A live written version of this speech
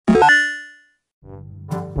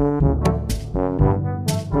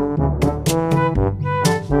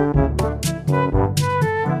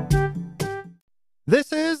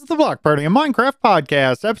Block Party, a Minecraft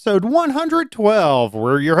podcast, episode 112.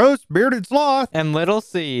 We're your hosts, Bearded Sloth. And Little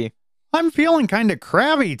C. I'm feeling kind of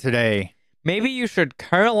crabby today. Maybe you should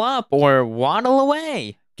curl up or waddle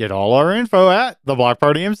away. Get all our info at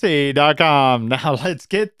theblockpartymc.com. Now let's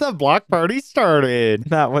get the block party started.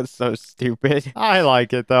 That was so stupid. I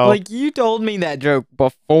like it though. Like, you told me that joke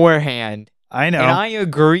beforehand. I know. And I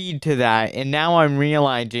agreed to that. And now I'm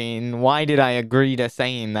realizing, why did I agree to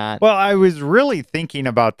saying that? Well, I was really thinking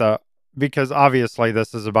about because obviously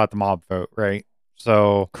this is about the mob vote, right?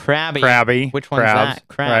 So Crabby. Which one's crabs, that?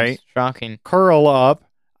 Crabs. right? Shocking. Curl up.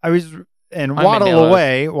 Waddle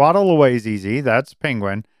away. Waddle away is easy. That's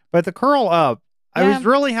penguin. But the curl up, I was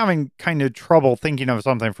really having kind of trouble thinking of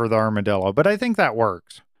something for the armadillo, but I think that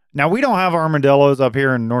works. Now, we don't have armadillos up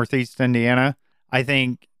here in Northeast Indiana. I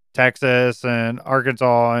think Texas and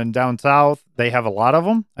Arkansas and down south, they have a lot of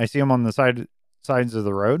them. I see them on the sides of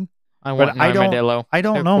the road. I want an armadillo. I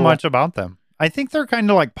don't know much about them. I think they're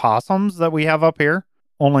kind of like possums that we have up here,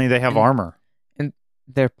 only they have armor. And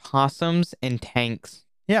they're possums and tanks.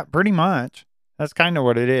 Yeah, pretty much. That's kind of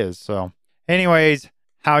what it is. So anyways,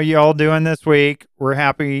 how y'all doing this week? We're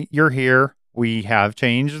happy you're here. We have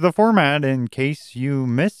changed the format in case you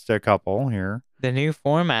missed a couple here. The new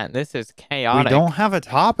format. This is chaotic. We don't have a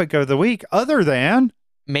topic of the week other than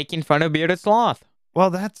making fun of Bearded Sloth. Well,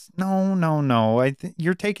 that's no.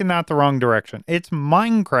 You're taking that the wrong direction. It's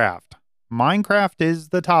Minecraft. Minecraft is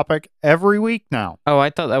the topic every week now. Oh, I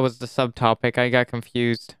thought that was the subtopic. I got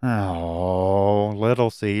confused. Oh, little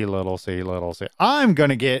C. I'm going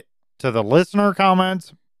to get to the listener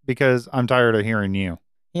comments because I'm tired of hearing you.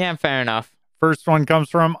 Yeah, fair enough. First one comes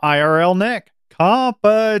from IRL Nick.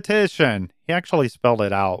 Competition. He actually spelled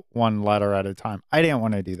it out one letter at a time. I didn't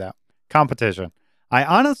want to do that. Competition. I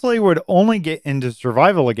honestly would only get into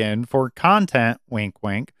survival again for content, wink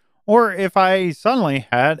wink, or if I suddenly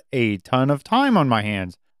had a ton of time on my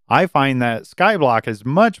hands. I find that Skyblock is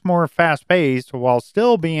much more fast-paced while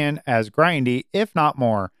still being as grindy, if not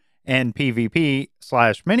more, and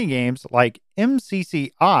PvP/minigames like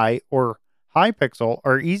MCCI or Hypixel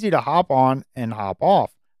are easy to hop on and hop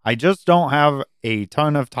off. I just don't have a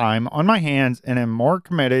ton of time on my hands and am more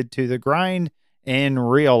committed to the grind in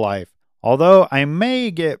real life. Although I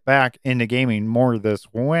may get back into gaming more this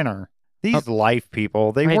winter. These life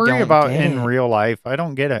people, they worry about in real life. I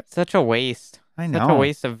don't get it. Such a waste. I know. Such a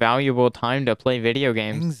waste of valuable time to play video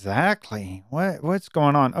games. Exactly. What's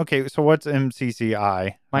going on? Okay, so what's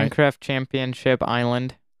MCCI? Minecraft Championship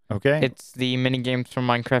Island. Okay. It's the minigames from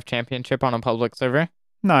Minecraft Championship on a public server.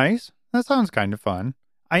 Nice. That sounds kind of fun.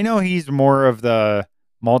 I know he's more of the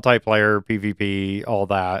multiplayer, PvP, all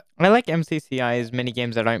that. I like MCCI's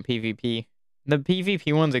minigames that aren't PvP. The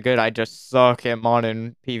PvP ones are good. I just suck at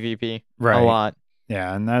modern PvP a lot.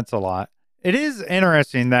 Yeah, and that's a lot. It is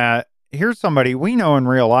interesting that here's somebody we know in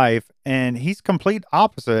real life, and he's complete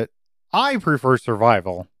opposite. I prefer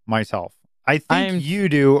survival myself. I think you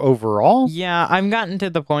do overall. Yeah, I've gotten to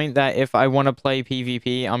the point that if I want to play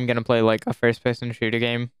PvP, I'm going to play like a first-person shooter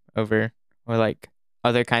game over, or like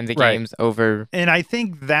other kinds of games over. And I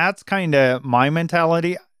think that's kind of my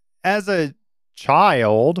mentality. As a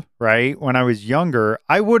child, right, when I was younger,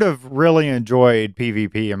 I would have really enjoyed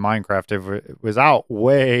PvP in Minecraft if it was out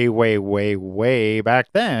way back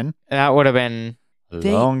then. That would have been a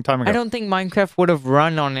long time ago. I don't think Minecraft would have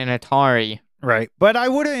run on an Atari. Right, but I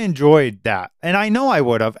would have enjoyed that. And I know I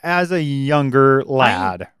would have as a younger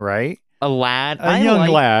lad, right? A lad? A young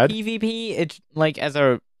lad. PvP, it's like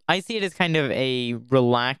I see it as kind of a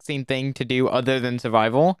relaxing thing to do other than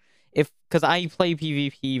survival. Because I play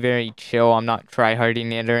PvP very chill. I'm not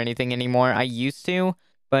tryharding it or anything anymore. I used to,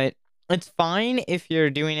 but it's fine if you're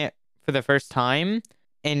doing it for the first time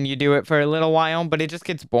and you do it for a little while, but it just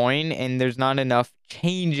gets boring and there's not enough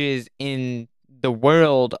changes in the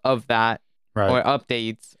world of that or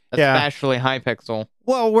updates, especially Hypixel.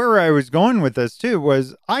 Well, where I was going with this too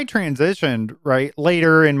was I transitioned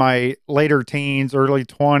later in my later teens, early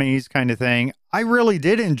 20s kind of thing. I really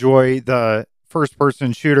did enjoy the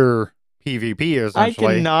first-person shooter PvP, essentially.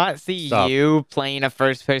 I cannot see you playing a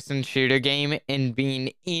first-person shooter game and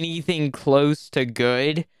being anything close to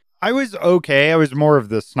good. I was okay. I was more of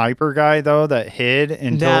the sniper guy, though, that hid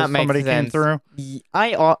until somebody came through.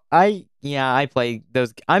 I play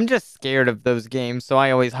those. I'm just scared of those games, so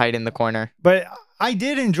I always hide in the corner. But I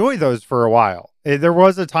did enjoy those for a while. There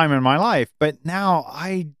was a time in my life, but now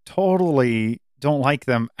I totally don't like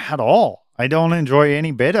them at all. I don't enjoy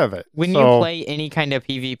any bit of it. When you play any kind of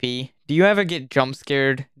PvP, do you ever get jump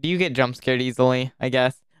scared? Do you get jump scared easily, I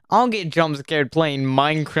guess? I'll get jump scared playing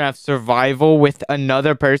Minecraft Survival with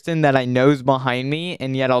another person that I know's behind me,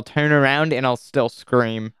 and yet I'll turn around and I'll still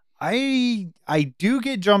scream. I do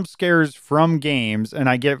get jump scares from games and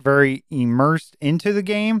I get very immersed into the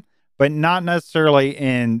game, but not necessarily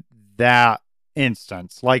in that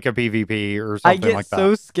instance, like a PvP or I something get like that.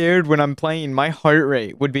 so scared when I'm playing. My heart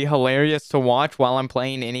rate would be hilarious to watch while I'm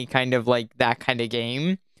playing any kind of like that kind of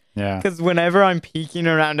game. Yeah. Because whenever I'm peeking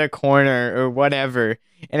around a corner or whatever,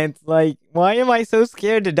 and it's like, why am I so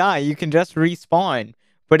scared to die? You can just respawn.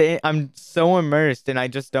 But I'm so immersed and I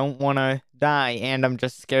just don't want to die. And I'm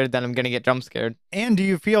just scared that I'm going to get jump scared. And do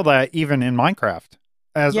you feel that even in Minecraft?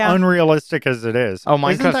 As Yeah. unrealistic as it is. Oh,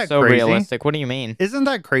 Isn't Minecraft's that so crazy? realistic. What do you mean? Isn't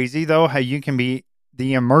that crazy though? How you can be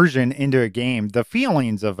the immersion into a game, the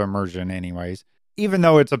feelings of immersion, anyways, even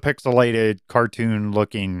though it's a pixelated cartoon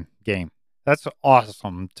looking game. That's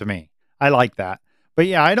awesome to me. I like that. But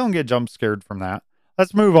yeah, I don't get jump scared from that.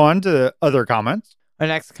 Let's move on to other comments. Our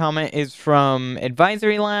next comment is from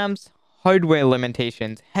Advisory Labs. Hardware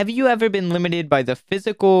limitations. Have you ever been limited by the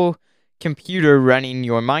physical computer running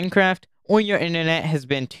your Minecraft, or your internet has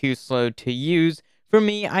been too slow to use? For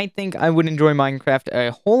me, I think I would enjoy Minecraft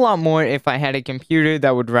a whole lot more if I had a computer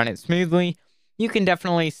that would run it smoothly. You can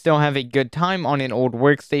definitely still have a good time on an old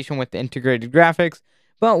workstation with integrated graphics,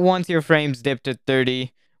 but once your frames dip to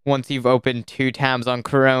 30, once you've opened 2 tabs on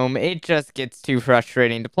Chrome, it just gets too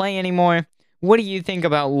frustrating to play anymore. What do you think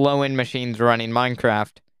about low-end machines running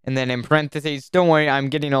Minecraft? And then in parentheses, don't worry, I'm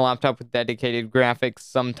getting a laptop with dedicated graphics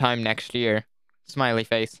sometime next year. Smiley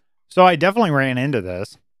face. So I definitely ran into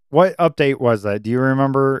this. What update was that? Do you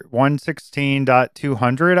remember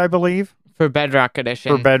 116.200, I believe? For Bedrock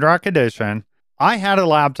Edition. For Bedrock Edition. I had a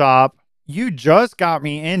laptop. You just got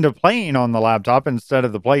me into playing on the laptop instead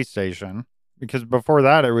of the PlayStation, because before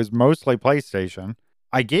that it was mostly PlayStation.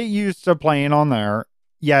 I get used to playing on there.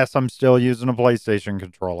 Yes, I'm still using a PlayStation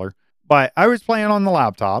controller, but I was playing on the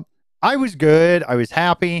laptop. I was good. I was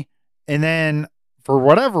happy. And then for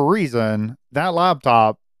whatever reason, that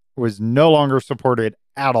laptop was no longer supported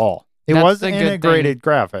at all. It That's was the good integrated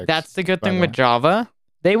graphics. That's the good by thing the with way. Java.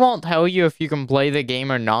 They won't tell you if you can play the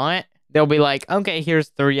game or not. They'll be like, okay, here's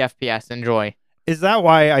 3 FPS, enjoy. Is that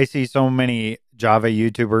why I see so many Java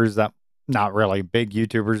YouTubers that not really big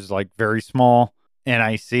YouTubers, like very small, and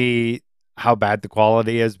I see how bad the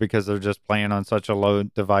quality is because they're just playing on such a low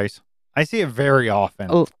device? I see it very often.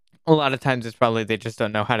 Oh. A lot of times it's probably they just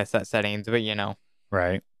don't know how to set settings, but you know.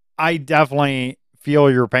 Right. I definitely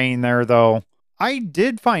feel your pain there, though. I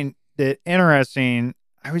did find it interesting.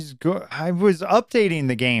 I was updating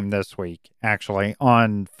the game this week, actually,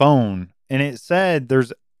 on phone, and it said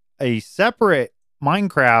there's a separate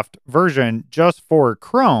Minecraft version just for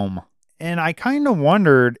Chrome. And I kind of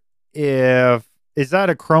wondered is that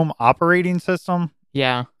a Chrome operating system?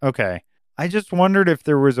 Yeah. Okay. I just wondered if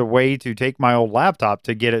there was a way to take my old laptop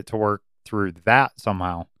to get it to work through that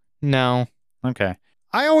somehow. No. Okay.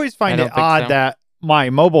 I always find I it don't think odd so. that my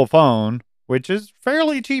mobile phone, which is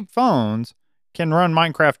fairly cheap phones, can run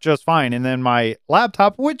Minecraft just fine. And then my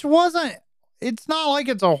laptop, which it's not like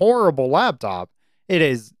it's a horrible laptop. It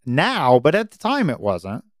is now, but at the time it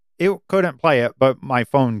wasn't. It couldn't play it, but my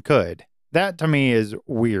phone could. That to me is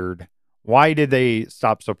weird. Why did they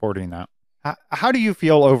stop supporting that? How do you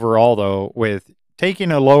feel overall, though, with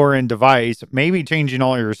taking a lower end device, maybe changing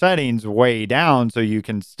all your settings way down so you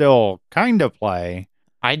can still kind of play?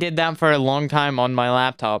 I did that for a long time on my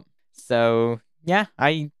laptop. So, yeah,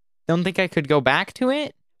 I don't think I could go back to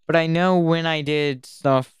it. But I know when I did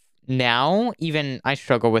stuff now, even I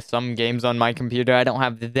struggle with some games on my computer. I don't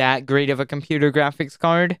have that great of a computer graphics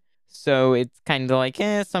card. So it's kind of like,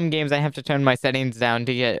 some games I have to turn my settings down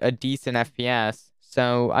to get a decent FPS.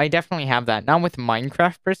 So I definitely have that. Not with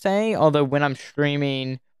Minecraft per se, although when I'm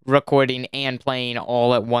streaming, recording, and playing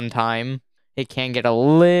all at one time, it can get a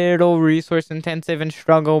little resource intensive and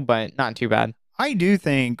struggle, but not too bad. I do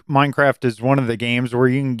think Minecraft is one of the games where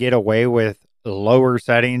you can get away with lower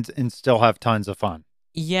settings and still have tons of fun.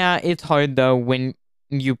 Yeah, it's hard though when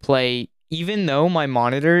you play, even though my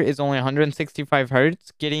monitor is only 165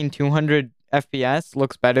 hertz, getting 200 FPS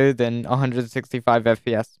looks better than 165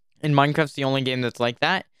 FPS. And Minecraft's the only game that's like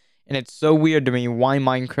that. And it's so weird to me why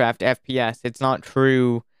Minecraft FPS. It's not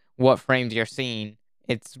true what frames you're seeing.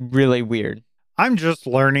 It's really weird. I'm just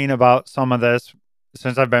learning about some of this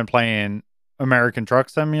since I've been playing American Truck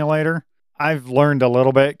Simulator. I've learned a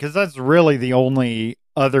little bit because that's really the only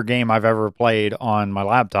other game I've ever played on my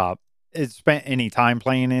laptop. It's spent any time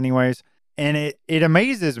playing anyways. And it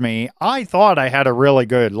amazes me. I thought I had a really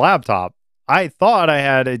good laptop. I thought I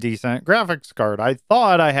had a decent graphics card. I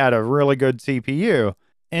thought I had a really good CPU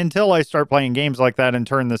until I start playing games like that and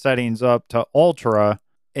turn the settings up to ultra.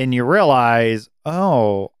 And you realize,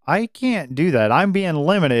 oh, I can't do that. I'm being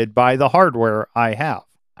limited by the hardware I have.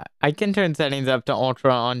 I can turn settings up to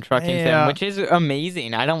ultra on Trucking Sim, Yeah. which is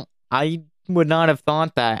amazing. I would not have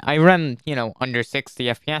thought that. I run, under 60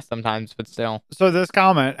 FPS sometimes, but still. So this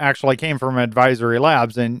comment actually came from Advisory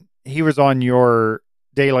Labs, and he was on your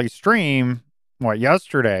daily stream,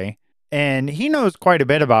 yesterday, and he knows quite a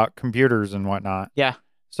bit about computers and whatnot. Yeah.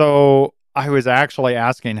 So I was actually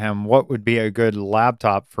asking him what would be a good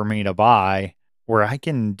laptop for me to buy where I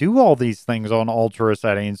can do all these things on ultra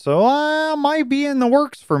settings. So might be in the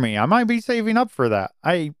works for me. I might be saving up for that.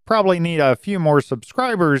 I probably need a few more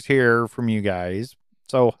subscribers here from you guys.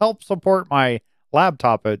 So help support my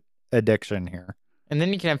laptop addiction here. And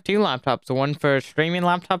then you can have two laptops, one for a streaming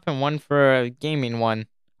laptop and one for a gaming one.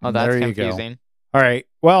 Oh, that's There you go. confusing. All right.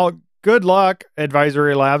 Well, good luck,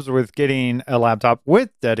 Advisory Labs, with getting a laptop with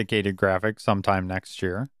dedicated graphics sometime next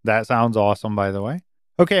year. That sounds awesome, by the way.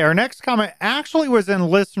 Okay, our next comment actually was in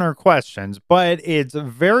listener questions, but it's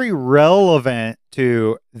very relevant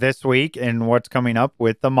to this week and what's coming up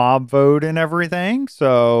with the mob vote and everything.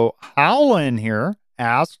 So Howlin here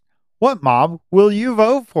asked, what mob will you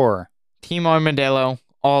vote for? Team Armadillo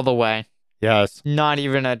all the way. Yes. Not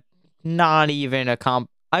even a comp.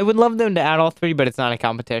 I would love them to add all three, but it's not a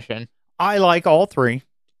competition. I like all three.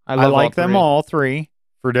 I like all them three. all three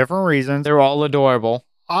for different reasons. They're all adorable.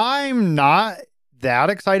 I'm not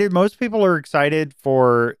that excited. Most people are excited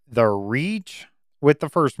for the reach with the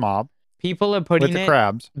first mob. People are with putting the it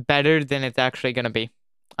crabs better than it's actually going to be.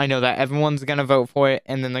 I know that everyone's going to vote for it,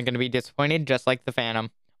 and then they're going to be disappointed, just like the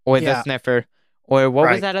Phantom or the Sniffer. Or what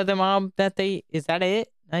was that other mob is that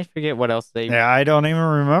it? I forget what else they... Yeah, I don't even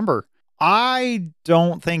remember. I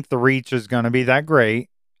don't think the reach is going to be that great.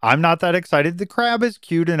 I'm not that excited. The crab is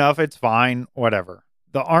cute enough. It's fine. Whatever.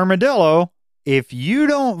 The armadillo, if you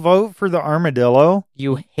don't vote for the armadillo...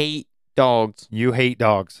 You hate dogs. You hate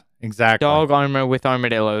dogs. Exactly. Dog armor with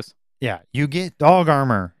armadillos. Yeah, you get dog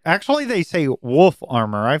armor. Actually, they say wolf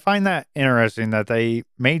armor. I find that interesting that they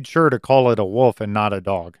made sure to call it a wolf and not a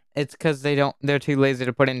dog. It's because they're too lazy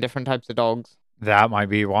to put in different types of dogs. That might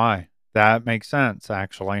be why. That makes sense,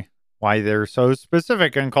 actually. Why they're so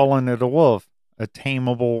specific in calling it a wolf. A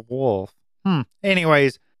tameable wolf.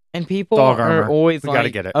 Anyways. And people are always gotta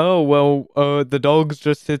get it. Oh, well, the dog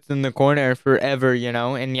just sits in the corner forever,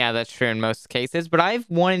 And yeah, that's true in most cases. But I've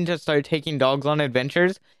wanted to start taking dogs on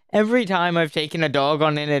adventures. Every time I've taken a dog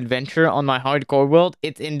on an adventure on my hardcore world,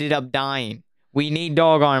 it's ended up dying. We need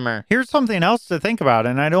dog armor. Here's something else to think about,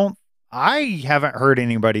 and I haven't heard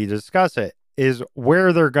anybody discuss it, is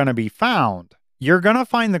where they're going to be found. You're going to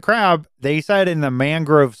find the crab, they said, in the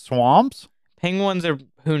mangrove swamps. Penguins are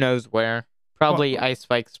who knows where. Probably ice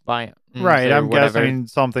spikes by... Right, I'm guessing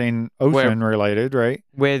something ocean-related, right?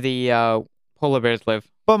 Where the polar bears live.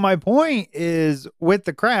 But my point is, with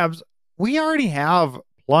the crabs, we already have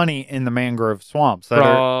plenty in the mangrove swamps.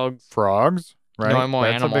 Frogs, right? Normal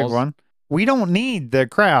That's animals. a big one. We don't need the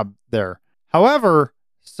crab there. However,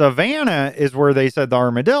 Savannah is where they said the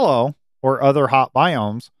armadillo or other hot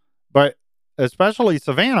biomes, but especially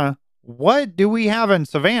Savannah. What do we have in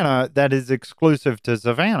Savannah that is exclusive to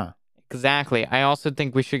Savannah? Exactly. I also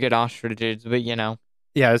think we should get ostriches, but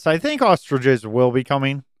Yes, I think ostriches will be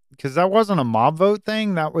coming because that wasn't a mob vote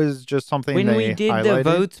thing. That was just something when we did highlighted. The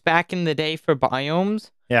votes back in the day for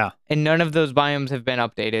biomes. Yeah. And none of those biomes have been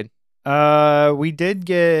updated. We did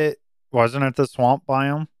get, wasn't it the swamp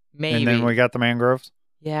biome? Maybe. And then we got the mangroves.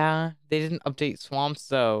 Yeah, they didn't update swamps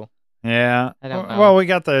though. Yeah. I don't know. Well, we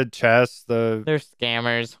got the chests. They're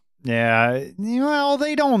scammers. Yeah. Well,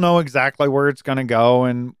 they don't know exactly where it's going to go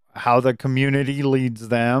and how the community leads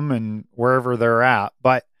them and wherever they're at.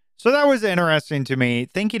 But so that was interesting to me,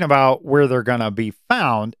 thinking about where they're going to be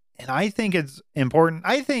found. And I think it's important.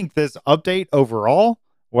 I think this update overall,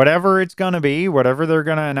 whatever it's going to be, whatever they're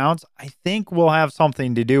going to announce, I think will have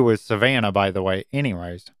something to do with Savannah, by the way.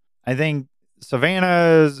 Anyways, I think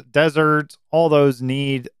savannas, deserts, all those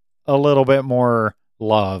need a little bit more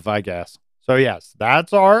love, I guess. So yes,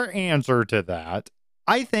 that's our answer to that.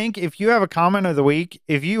 I think if you have a comment of the week,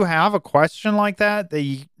 if you have a question like that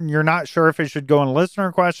you're not sure if it should go in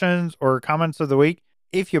listener questions or comments of the week,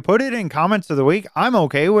 if you put it in comments of the week, I'm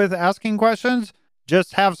okay with asking questions.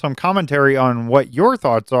 Just have some commentary on what your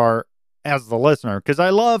thoughts are as the listener, because I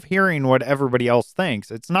love hearing what everybody else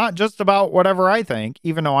thinks. It's not just about whatever I think,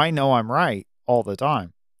 even though I know I'm right all the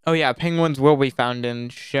time. Oh yeah, penguins will be found in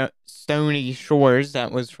Stony Shores.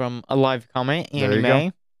 That was from a live comment. Annie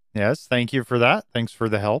Mae. Yes, thank you for that. Thanks for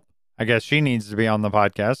the help. I guess she needs to be on the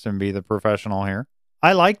podcast and be the professional here.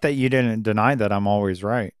 I like that you didn't deny that I'm always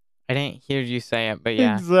right. I didn't hear you say it, but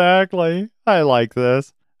yeah. Exactly. I like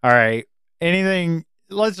this. All right. Anything?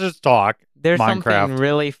 Let's just talk. There's Minecraft. something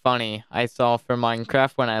really funny I saw for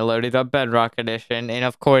Minecraft when I loaded up Bedrock Edition, and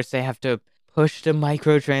of course they have to push the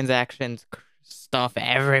microtransactions stuff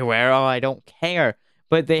everywhere. Oh, I don't care.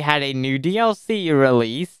 But they had a new DLC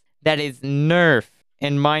release that is Nerf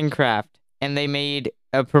in Minecraft, and they made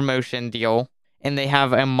a promotion deal, and they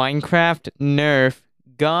have a Minecraft Nerf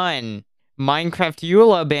gun. Minecraft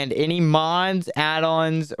EULA banned any mods,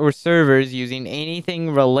 add-ons, or servers using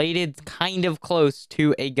anything related kind of close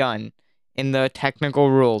to a gun in the technical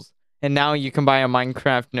rules. And now you can buy a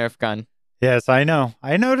Minecraft Nerf gun. Yes, I know.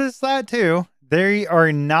 I noticed that too. They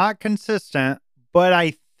are not consistent, but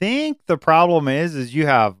I think the problem is you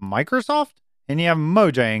have Microsoft and you have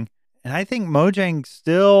Mojang, and I think Mojang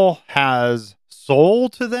still has soul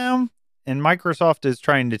to them, and Microsoft is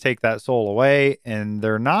trying to take that soul away, and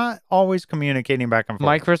they're not always communicating back and forth.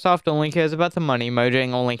 Microsoft only cares about the money.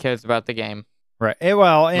 Mojang only cares about the game. Right.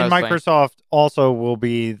 Well, and Mostly. Microsoft also will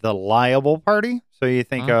be the liable party. So you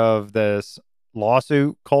think of this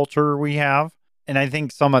lawsuit culture we have. And I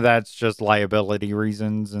think some of that's just liability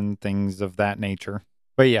reasons and things of that nature.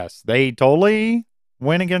 But yes, they totally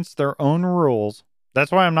went against their own rules.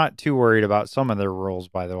 That's why I'm not too worried about some of their rules,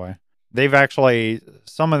 by the way. They've actually,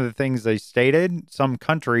 some of the things they stated, some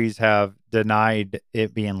countries have denied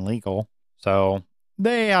it being legal. So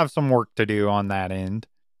they have some work to do on that end.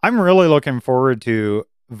 I'm really looking forward to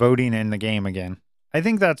voting in the game again. I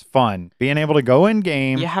think that's fun. Being able to go in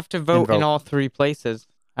game. You have to vote in all 3 places.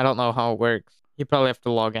 I don't know how it works. You probably have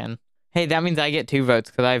to log in. Hey, that means I get 2 votes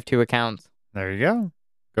because I have 2 accounts. There you go.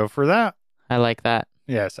 Go for that. I like that.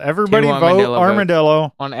 Yes, everybody vote Armadillo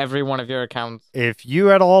Armadillo. On every one of your accounts. If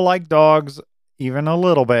you at all like dogs, even a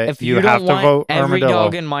little bit, If you don't have to want vote every Armadillo.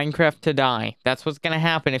 dog in Minecraft to die, that's what's going to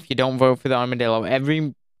happen if you don't vote for the Armadillo.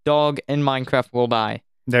 Every dog in Minecraft will die.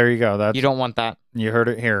 There you go. You don't want that. You heard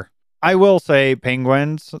it here. I will say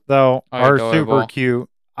penguins, though, are adorable. super cute.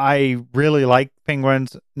 I really like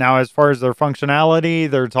penguins. Now, as far as their functionality,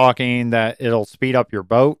 they're talking that it'll speed up your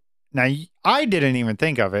boat. Now, I didn't even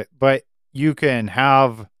think of it, but you can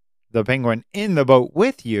have the penguin in the boat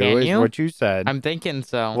with you, Can is you? what you said. I'm thinking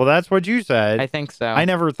so. Well, that's what you said. I think so. I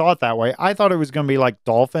never thought that way. I thought it was going to be like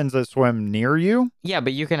dolphins that swim near you. Yeah,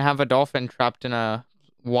 but you can have a dolphin trapped in a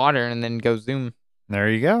water and then go zoom. There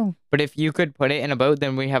you go. But if you could put it in a boat,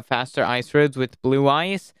 then we have faster ice roads with blue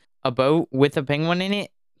ice. A boat with a penguin in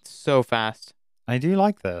it, so fast. I do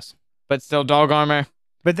like this. But still dog armor.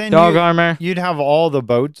 But then Dog armor. you'd have all the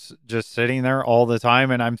boats just sitting there all the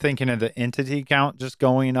time. And I'm thinking of the entity count just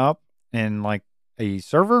going up in like a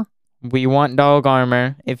server. We want dog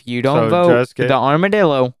armor. If you don't So vote just get the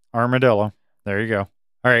armadillo. Armadillo. There you go.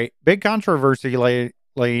 All right. Big controversy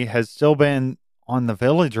lately has still been on the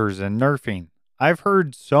villagers and nerfing. I've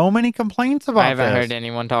heard so many complaints about I haven't this. heard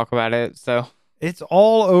anyone talk about it, so. It's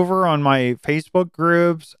all over on my Facebook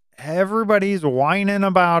groups. Everybody's whining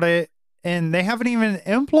about it, and they haven't even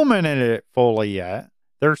implemented it fully yet.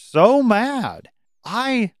 They're so mad.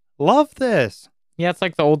 I love this. Yeah, it's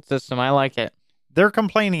like the old system. I like it. They're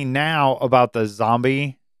complaining now about the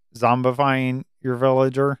zombifying your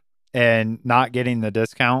villager and not getting the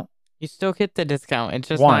discount. You still get the discount. It's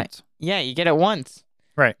just Once. not. Yeah, you get it once.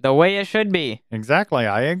 Right. The way it should be. Exactly.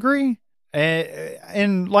 I agree.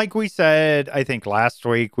 And like we said, I think last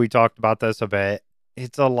week we talked about this a bit.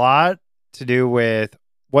 It's a lot to do with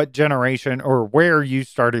what generation or where you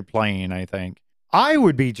started playing, I think. I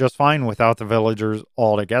would be just fine without the villagers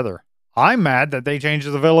altogether. I'm mad that they changed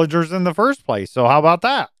the villagers in the first place. So how about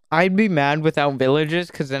that? I'd be mad without villagers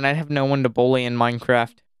because then I'd have no one to bully in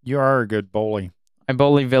Minecraft. You are a good bully. I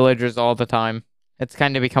bully villagers all the time. It's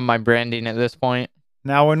kind of become my branding at this point.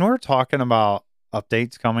 Now, when we're talking about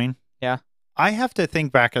updates coming, Yeah. I have to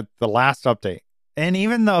think back at the last update and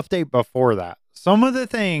even the update before that. Some of the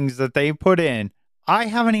things that they put in, I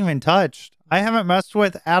haven't even touched. I haven't messed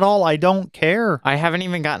with at all. I don't care. I haven't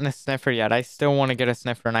even gotten a sniffer yet. I still want to get a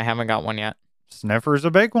sniffer and I haven't got one yet. Sniffer's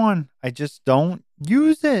a big one. I just don't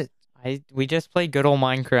use it. We just play good old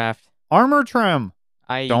Minecraft. Armor trim.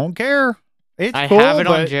 I Don't care. It's I cool, have it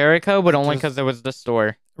on but- Jericho, but only just- because there was the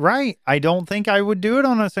store. Right. I don't think I would do it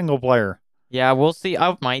on a single player. Yeah, we'll see.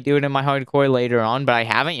 I might do it in my hardcore later on, but I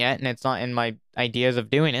haven't yet, and it's not in my ideas of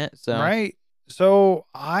doing it. So Right. So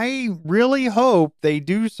I really hope they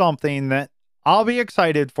do something that I'll be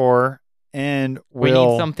excited for and we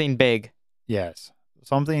will. need something big. Yes.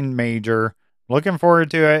 Something major. Looking forward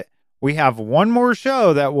to it. We have one more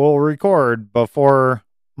show that we'll record before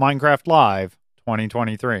Minecraft Live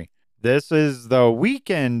 2023. This is the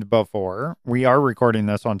weekend before. We are recording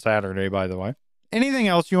this on Saturday, by the way. Anything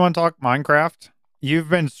else you want to talk Minecraft? You've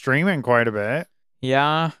been streaming quite a bit.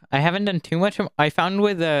 Yeah, I haven't done too much. I found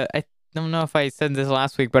with don't know if I said this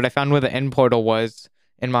last week, but I found where the end portal was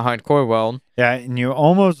in my hardcore world. Yeah, and you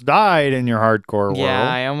almost died in your hardcore Yeah, world.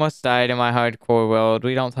 I almost died in my hardcore world.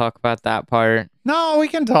 We don't talk about that part. No, we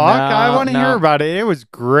can talk. I No, want to hear no. about it. It was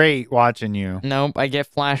great watching you. Nope, I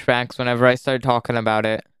get flashbacks whenever I start talking about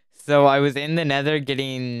it. So I was in the nether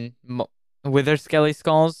getting wither skelly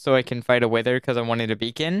skulls so I can fight a wither because I wanted a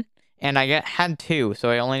beacon. And I had 2, so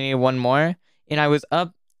I only needed 1 more. And I was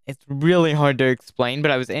up. It's really hard to explain, but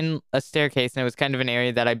I was in a staircase and it was kind of an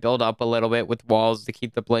area that I built up a little bit with walls to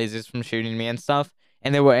keep the blazes from shooting me and stuff.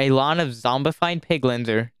 And there were a lot of zombified piglins,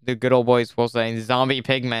 or the good old boys will say zombie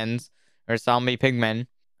pigmens, or zombie pigmen,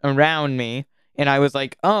 around me. And I was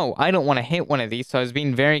like, oh, I don't want to hit one of these. So I was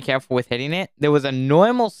being very careful with hitting it. There was a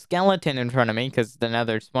normal skeleton in front of me because the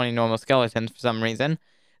nether's spawning normal skeletons for some reason.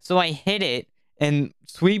 So I hit it, and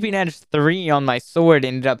Sweeping Edge 3 on my sword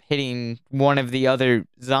ended up hitting one of the other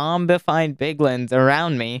zombified piglins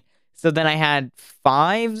around me. So then I had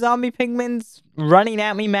 5 zombie pigments running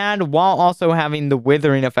at me mad while also having the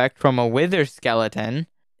withering effect from a wither skeleton.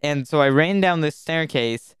 And so I ran down this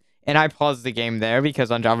staircase. And I paused the game there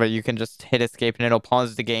because on Java you can just hit escape and it'll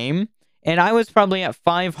pause the game. And I was probably at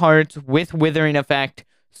 5 hearts with withering effect,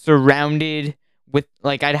 surrounded with,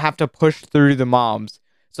 like, I'd have to push through the mobs.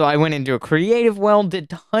 So I went into a creative world, did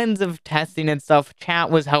tons of testing and stuff.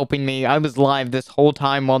 Chat was helping me. I was live this whole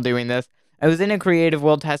time while doing this. I was in a creative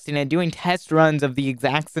world testing it, doing test runs of the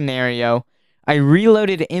exact scenario. I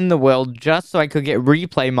reloaded in the world just so I could get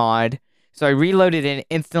replay mod. So I reloaded and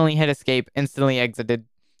instantly hit escape, instantly exited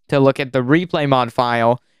to look at the replay mod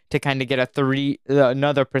file to kind of get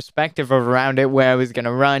another perspective around it where I was going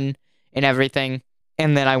to run and everything.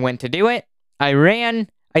 And then I went to do it. I ran.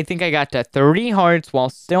 I think I got to 3 hearts while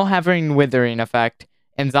still having withering effect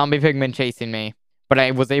and zombie pigmen chasing me. But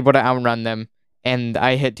I was able to outrun them. And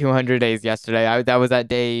I hit 200 days yesterday. That was at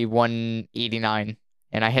day 189.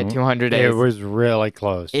 And I hit 200 days. It was really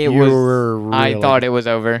close. I thought it was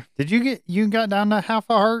over. Did you got down to half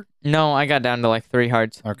a heart? No, I got down to like 3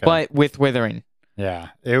 hearts. Okay. But with withering. Yeah,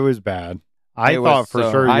 it was bad. I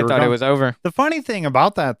thought it was over. The funny thing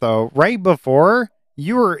about that, though, right before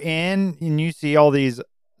you were in and you see all these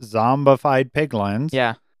zombified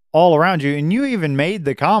piglins all around you, and you even made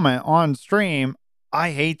the comment on stream,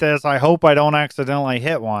 I hate this. I hope I don't accidentally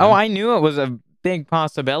hit one. Oh, I knew it was a big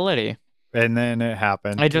possibility. And then it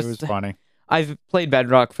happened. It was funny. I've played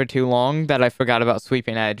Bedrock for too long that I forgot about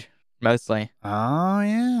Sweeping Edge, mostly. Oh,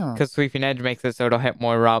 yeah. Because Sweeping Edge makes it so it'll hit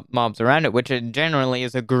more mobs around it, which it generally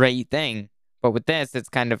is a great thing. But with this, it's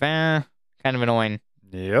kind of annoying.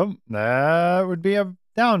 Yep, that would be a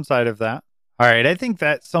downside of that. All right, I think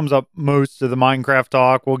that sums up most of the Minecraft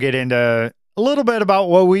talk. We'll get into a little bit about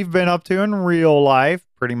what we've been up to in real life.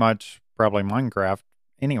 Pretty much probably Minecraft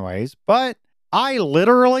anyways. But I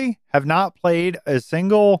literally have not played a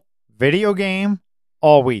single video game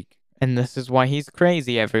all week. And this is why he's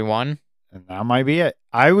crazy, everyone. And that might be it.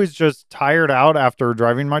 I was just tired out after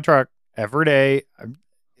driving my truck every day.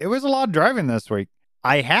 It was a lot of driving this week.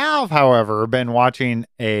 I have, however, been watching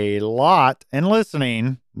a lot and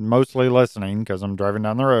listening, mostly listening because I'm driving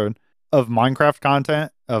down the road, of Minecraft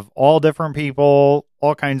content of all different people,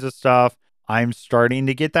 all kinds of stuff. I'm starting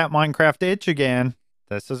to get that Minecraft itch again.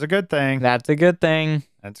 This is a good thing. That's a good thing.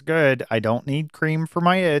 That's good. I don't need cream for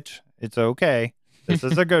my itch. It's okay. This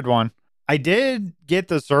is a good one. I did get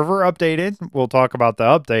the server updated. We'll talk about the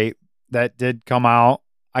update that did come out.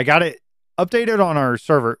 I got it updated on our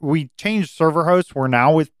server. We changed server hosts. We're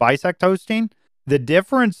now with Bisect hosting. The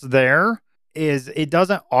difference there is it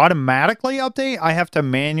doesn't automatically update. I have to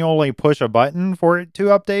manually push a button for it to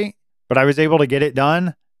update, but I was able to get it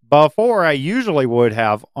done before I usually would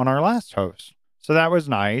have on our last host. So that was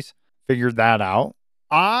nice. Figured that out.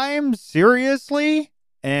 I'm seriously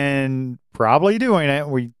and probably doing it.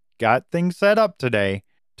 We got things set up today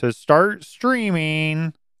to start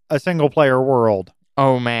streaming a single player world.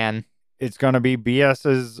 Oh, man. It's going to be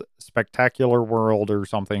BS's Spectacular World or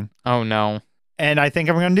something. Oh, no. And I think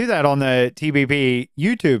I'm going to do that on the TBP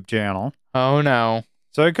YouTube channel. Oh, no.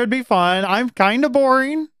 So it could be fun. I'm kind of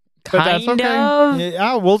boring. But that's okay.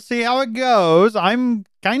 Yeah, we'll see how it goes. I'm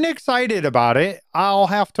kind of excited about it. I'll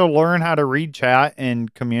have to learn how to read chat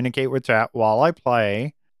and communicate with chat while I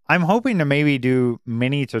play. I'm hoping to maybe do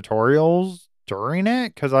mini tutorials during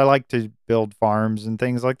it because I like to build farms and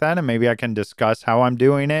things like that. And maybe I can discuss how I'm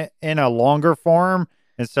doing it in a longer form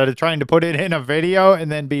instead of trying to put it in a video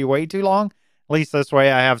and then be way too long. At least this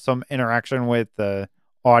way I have some interaction with the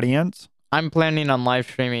audience. I'm planning on live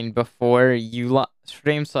streaming before you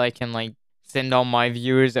stream so I can like send all my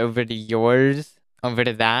viewers over to yours, over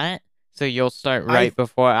to that. So you'll start right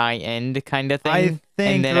before I end, kind of thing. I think,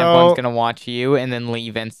 and then though, everyone's gonna watch you and then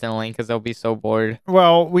leave instantly because they'll be so bored.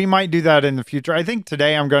 well, we might do that in the future. I think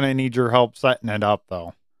today I'm going to need your help setting it up,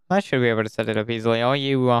 though. I should be able to set it up easily. All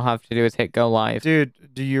you will have to do is hit go live. Dude,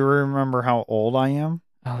 do you remember how old I am?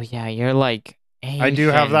 Oh yeah, you're like ancient. I do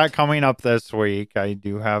have that coming up this week. I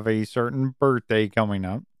do have a certain birthday coming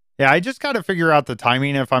up. Yeah, I just got to figure out the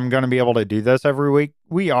timing if I'm going to be able to do this every week.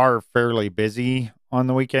 We are fairly busy on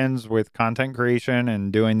the weekends with content creation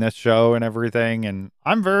and doing this show and everything, and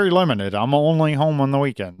I'm very limited. I'm only home on the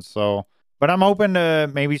weekends, so... But I'm open to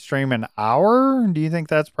maybe stream an hour. Do you think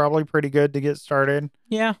that's probably pretty good to get started?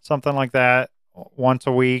 Yeah. Something like that once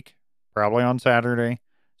a week, probably on Saturday.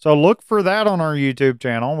 So look for that on our YouTube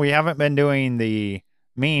channel. We haven't been doing the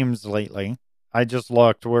memes lately. I just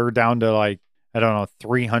looked. We're down to like, I don't know,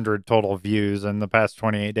 300 total views in the past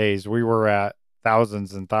 28 days. We were at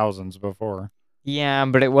thousands and thousands before. Yeah,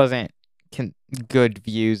 but it wasn't good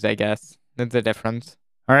views, I guess. That's the difference.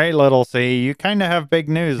 All right, little C, you kind of have big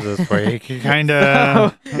news this week. You kind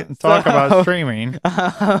of talk about streaming.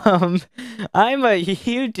 I'm a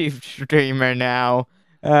YouTube streamer now.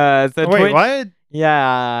 So Wait, Twitch, what?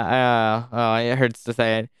 Yeah. It hurts to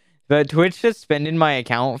say it, but Twitch suspended my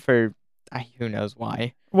account for who knows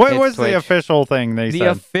why. What It's was Twitch. the official thing they The said?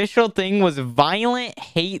 official thing was violent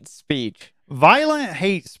hate speech. Violent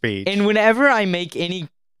hate speech. And whenever I make any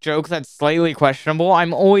joke that's slightly questionable,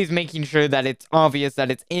 I'm always making sure that it's obvious that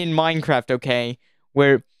it's in Minecraft, okay?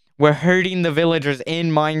 We're hurting the villagers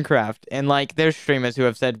in Minecraft. And, like, there's streamers who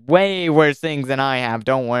have said way worse things than I have,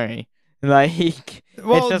 don't worry. Like,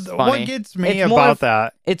 well, it's just funny. what gets me It's more about of-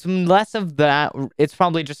 that, It's less of that. It's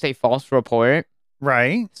probably just a false report.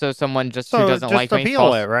 right? So someone who So doesn't just like me.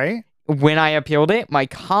 appeal it, right? When I appealed it, my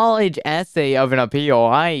college essay of an appeal,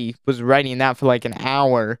 I was writing that for like an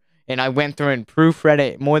hour. And I went through and proofread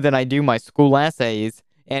it more than I do my school essays.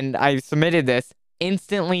 And I submitted this,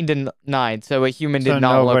 instantly denied. So a human did So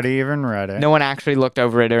not look. nobody even read it. No one actually looked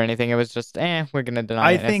over it or anything. It was just, we're going to deny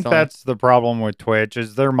I it. think instantly. that's the problem with Twitch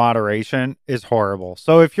is their moderation is horrible.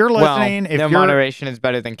 So if you're listening, well, if their you're moderation is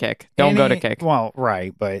better than Kick. Don't go to Kick. Well,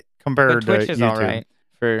 right, but But compared Twitch to is YouTube. all right.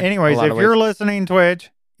 For Anyways, a lot if of you're ways. listening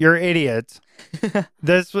Twitch, you're idiots.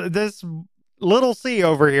 This little C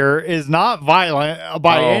over here is not violent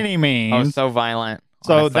by Oh. any means. Oh, so violent.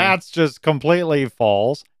 So honestly. that's just completely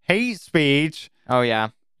false. Hate speech. Oh, yeah.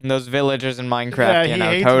 And those villagers in Minecraft, Yeah, you he know,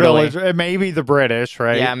 hates totally. maybe the British,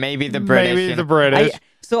 right? Yeah, maybe the British. Maybe you the know. British.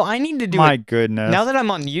 So I need to do My it. goodness. Now that I'm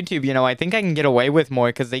on YouTube, you know, I think I can get away with more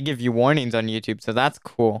because they give you warnings on YouTube, so that's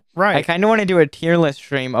cool. Right. I kind of want to do a tier list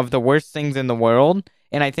stream of the worst things in the world,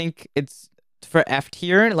 and I think it's for F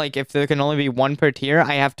tier. Like, if there can only be one per tier,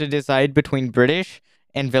 I have to decide between British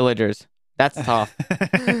and villagers. That's tough.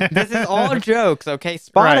 This is all jokes, okay?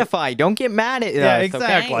 Spotify, don't get mad at Yeah, us,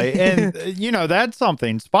 exactly. okay? And, that's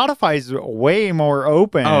something. Spotify's way more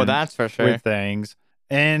open Oh, that's for sure. with things.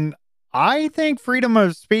 And I think freedom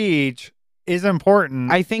of speech is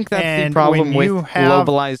important. I think that's the And problem when with you have-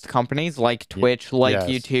 globalized companies like Twitch, like yes.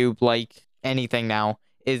 YouTube, like anything now,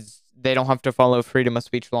 is they don't have to follow freedom of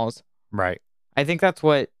speech laws. Right. I think that's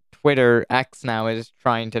what Twitter X now is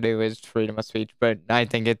trying to do, is freedom of speech, but I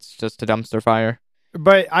think it's just a dumpster fire.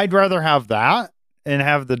 But I'd rather have that and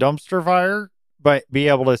have the dumpster fire, but be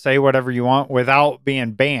able to say whatever you want without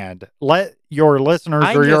being banned. Let your listeners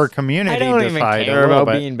I or your just- community I don't even decide care a little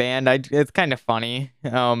about bit. being banned. It's kind of funny.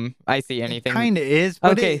 I see anything. Kind of is,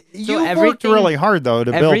 but Okay, so you worked everything- really hard though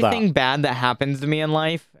to build Everything that. bad that happens to me in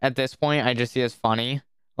life at this point, I just see as funny.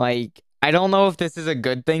 Like, I don't know if this is a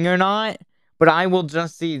good thing or not, but I will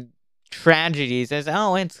just see tragedies as,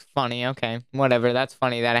 oh, it's funny. Okay, whatever. That's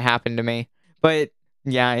funny that it happened to me. But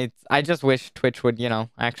yeah, I just wish Twitch would,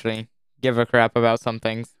 actually give a crap about some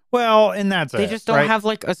things. Well, and that's They it. just don't right? have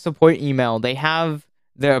like a support email. They have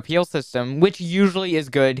their appeal system, which usually is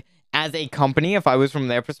good. As a company, if I was from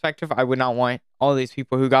their perspective, I would not want all these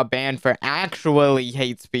people who got banned for actually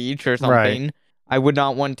hate speech or something. I would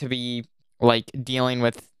not want to be like dealing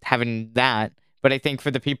with having that. But I think for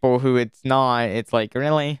the people who it's not, it's like,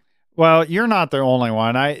 really? Well, you're not the only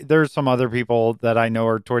one. There's some other people that I know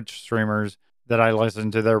are Twitch streamers that I listen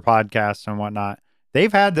to their podcasts and whatnot.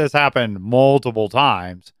 They've had this happen multiple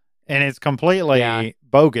times, and it's completely Yeah.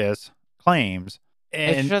 bogus claims.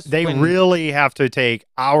 And just they when- really have to take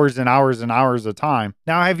hours and hours and hours of time.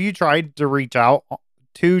 Now, have you tried to reach out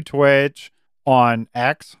to Twitch on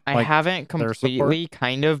X? I Like, haven't their support? completely,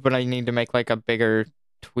 kind of, but I need to make like a bigger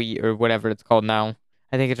tweet or whatever it's called now.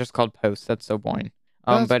 I think it's just called post. That's so boring.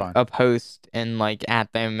 That's But fine. a post and like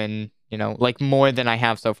at them and, like more than I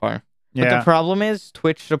have so far. But yeah. the problem is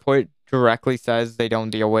Twitch support directly says they don't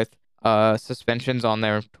deal with suspensions on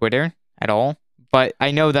their Twitter at all. But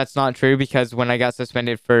I know that's not true because when I got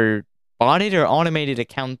suspended for botted or automated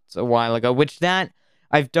accounts a while ago, which that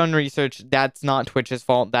I've done research, that's not Twitch's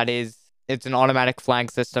fault. It's an automatic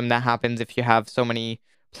flag system that happens if you have so many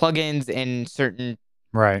plugins in certain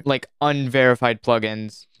Right. like unverified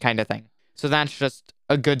plugins kind of thing. So that's just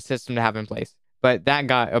a good system to have in place. But that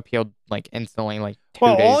got appealed like instantly, like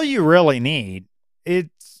 2 days. All you really need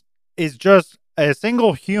is just a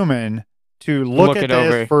single human to look at it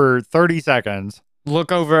this over. for 30 seconds.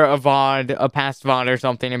 Look over a VOD, a past VOD or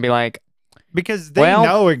something, and be like, because they well,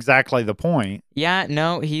 know exactly the point. Yeah,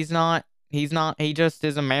 no, he's not. He's not. He just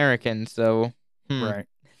is American. So Right.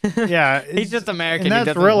 Yeah, he's just American. And He that's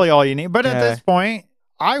doesn't- really all you need. But at this point,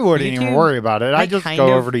 I wouldn't even YouTube, worry about it. I just kind go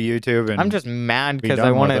of- over to YouTube and I'm just mad be because done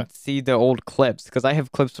I with want it. to see the old clips because I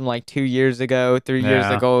have clips from like 2 years ago, 3 years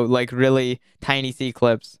Yeah. ago, like really tiny C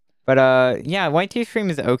clips. But yeah, YT stream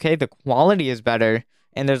is okay. The quality is better,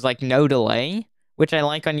 and there's like no delay, which I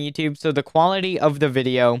like on YouTube. So the quality of the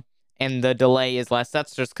video and the delay is less.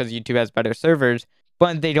 That's just because YouTube has better servers,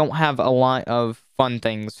 but they don't have a lot of fun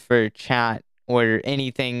things for chat or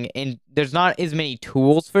anything. And there's not as many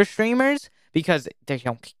tools for streamers because they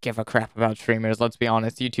don't give a crap about streamers. Let's be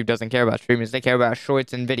honest. YouTube doesn't care about streamers. They care about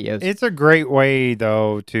shorts and videos. It's a great way,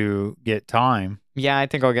 though, to get time. Yeah, I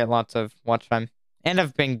think I'll get lots of watch time. And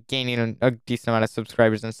I've been gaining a decent amount of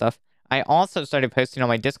subscribers and stuff. I also started posting on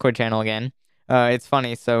my Discord channel again. It's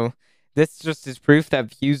funny. So this just is proof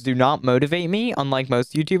that views do not motivate me, unlike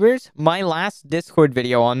most YouTubers. My last Discord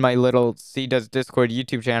video on my little C Does Discord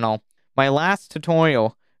YouTube channel, my last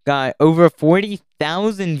tutorial got over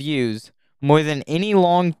 40,000 views, more than any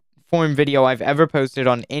long form video I've ever posted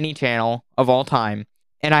on any channel of all time.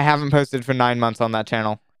 And I haven't posted for 9 months on that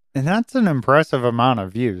channel. And that's an impressive amount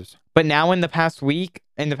of views. But now in the past week,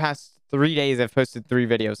 in the past 3 days, I've posted 3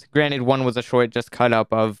 videos. Granted, one was a short, just cut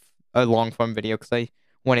up of a long form video because I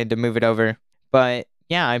wanted to move it over. But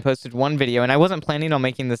yeah, I posted 1 video and I wasn't planning on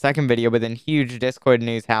making the second video, but then huge Discord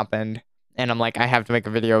news happened. And I'm like, I have to make a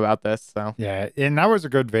video about this. So yeah, and that was a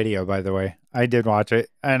good video, by the way. I did watch it,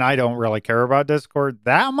 and I don't really care about Discord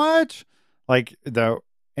that much, like the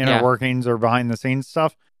inner workings or behind the scenes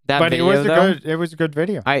stuff. That video, it was a good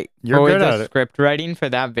video. You're good at it. Script writing for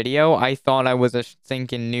that video, I thought I was a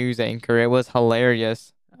thinking news anchor. It was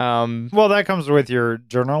hilarious. Well, that comes with your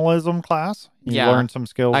journalism class. You learned some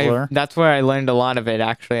skills there. That's where I learned a lot of it,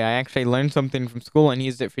 actually. I actually learned something from school and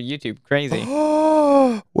used it for YouTube. Crazy.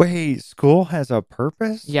 Wait, school has a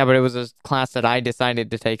purpose? Yeah, but it was a class that I decided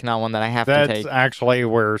to take, not one that I have to take. That's actually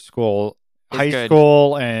where school, high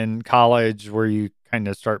school and college, where you kind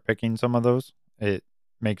of start picking some of those. It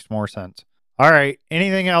makes more sense. All right.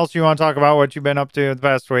 Anything else you want to talk about what you've been up to the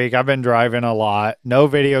past week? I've been driving a lot. No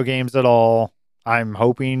video games at all. I'm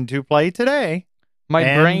hoping to play today.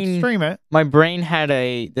 Stream it. My brain had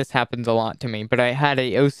this happens a lot to me, but I had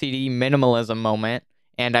a OCD minimalism moment,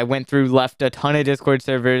 and I went through, left a ton of Discord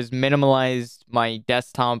servers, minimalized my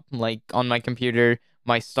desktop, like on my computer,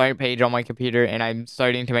 my start page on my computer, and I'm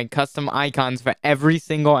starting to make custom icons for every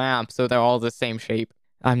single app so they're all the same shape.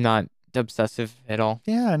 I'm not obsessive at all.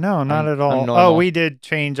 Yeah, no, not at all. Oh, we did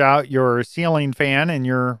change out your ceiling fan in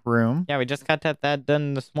your room. Yeah, we just got that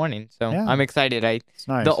done this morning, so I'm excited. It's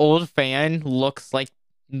nice. The old fan looks like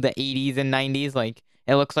the 80s and 90s, like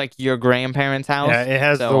it looks like your grandparents' house. Yeah, it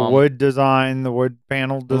has the wood design, the wood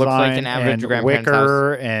panel design, looks like an average grandparent's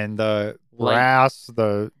wicker and the brass,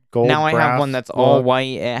 the gold. Now I have brass one that's all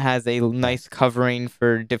white. It has a nice covering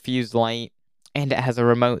for diffused light. And it has a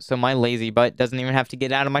remote, so my lazy butt doesn't even have to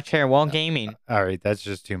get out of my chair while gaming. All right, that's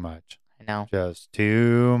just too much. I know. Just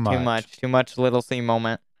too much. Too much little C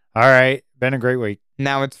moment. All right, been a great week.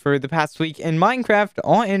 Now it's for the past week in Minecraft.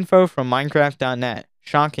 All info from Minecraft.net.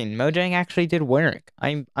 Shocking, Mojang actually did work.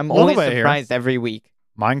 I'm always surprised every week.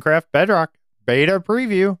 Minecraft Bedrock beta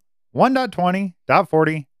preview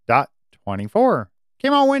 1.20.40.24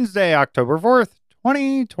 came out Wednesday, October 4th,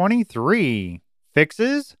 2023.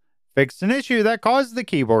 Fixes. Fixed an issue that caused the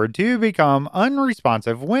keyboard to become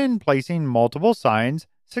unresponsive when placing multiple signs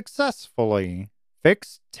successfully.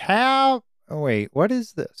 Fixed tap. Oh, wait, what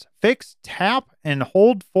is this? Fixed tap and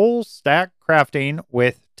hold full stack crafting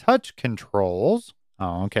with touch controls.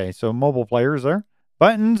 Oh, okay. So mobile players there.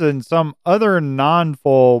 Buttons and some other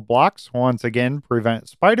non-full blocks once again prevent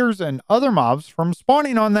spiders and other mobs from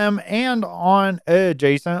spawning on them and on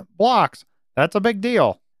adjacent blocks. That's a big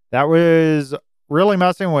deal. That was really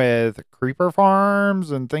messing with creeper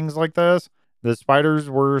farms and things like this. The spiders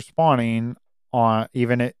were spawning on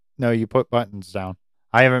though you put buttons down.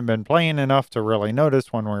 I haven't been playing enough to really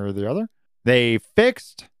notice one way or the other. They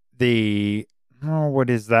fixed the Oh, what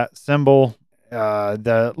is that symbol?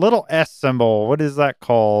 The little S symbol. What is that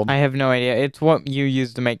called? I have no idea. It's what you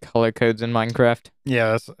use to make color codes in Minecraft.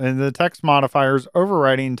 Yes, and the text modifiers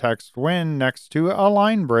overriding text when next to a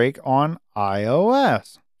line break on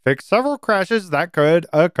iOS. Fix several crashes that could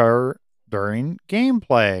occur during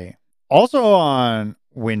gameplay. Also on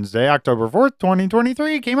Wednesday, October 4th,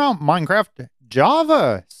 2023, came out Minecraft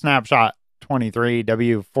Java Snapshot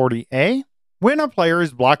 23W40A. When a player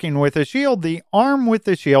is blocking with a shield, the arm with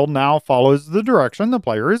the shield now follows the direction the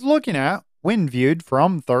player is looking at when viewed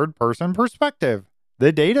from third-person perspective.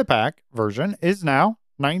 The data pack version is now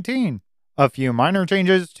 19. A few minor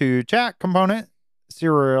changes to chat component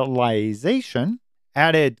serialization.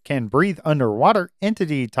 Added can breathe underwater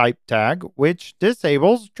entity type tag, which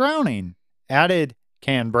disables drowning. Added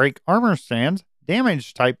can break armor stands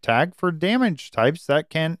damage type tag for damage types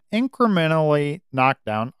that can incrementally knock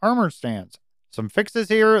down armor stands. Some fixes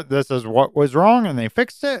here. This is what was wrong and they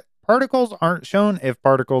fixed it. Particles aren't shown if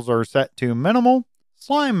particles are set to minimal.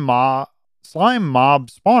 Slime mob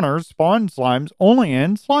spawners spawn slimes only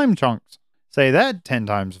in slime chunks. Say that 10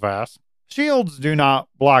 times fast. Shields do not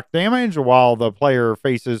block damage while the player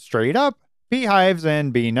faces straight up. Beehives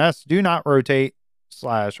and bee nests do not rotate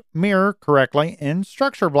 / mirror correctly in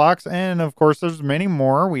structure blocks. And of course, there's many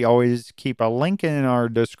more. We always keep a link in our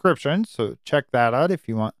description, so check that out if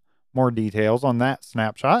you want more details on that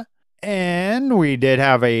snapshot. And we did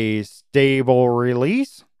have a stable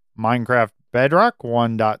release. Minecraft Bedrock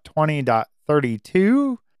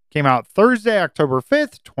 1.20.32 came out Thursday, October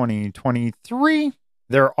 5th, 2023.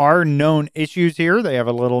 There are known issues here. They have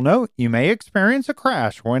a little note. You may experience a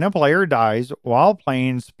crash when a player dies while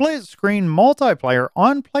playing split screen multiplayer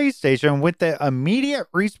on PlayStation with the immediate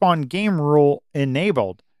respawn game rule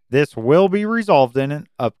enabled. This will be resolved in an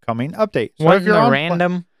upcoming update. So if you're on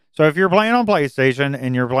random. So if you're playing on PlayStation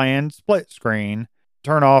and you're playing split screen,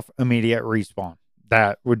 turn off immediate respawn.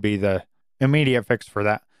 That would be the immediate fix for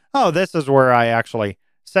that. Oh, this is where I actually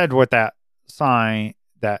said what that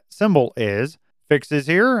symbol is. Fixes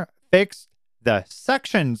here. Fix the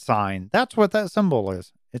section sign. That's what that symbol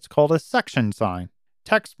is. It's called a section sign.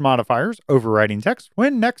 Text modifiers overriding text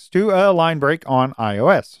when next to a line break on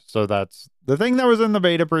iOS. So that's the thing that was in the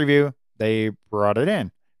beta preview. They brought it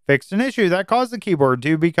in. Fixed an issue that caused the keyboard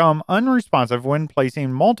to become unresponsive when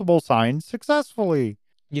placing multiple signs successfully.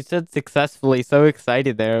 You said successfully, so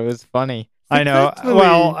excited there. It was funny. I know.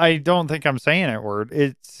 Well, I don't think I'm saying it word.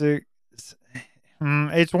 It's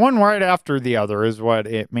one right after the other is what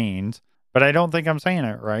it means, but I don't think I'm saying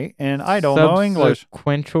it right, and I don't know English.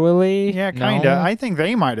 Subsequently? Yeah, kind of. No? I think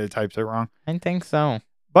they might have typed it wrong. I think so.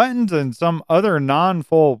 Buttons and some other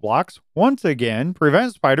non-full blocks once again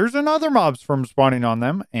prevent spiders and other mobs from spawning on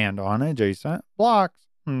them and on adjacent blocks.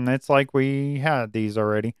 It's like we had these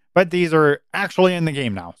already, but these are actually in the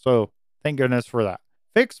game now, so thank goodness for that.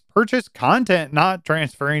 Fix purchase content not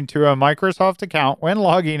transferring to a Microsoft account when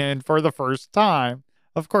logging in for the first time.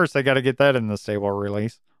 Of course, I got to get that in the stable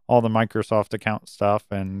release. All the Microsoft account stuff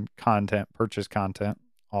and content, purchase content,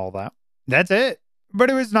 all that. That's it. But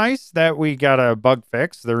it was nice that we got a bug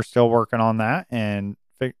fix. They're still working on that.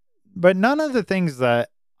 But none of the things that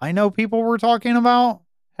I know people were talking about,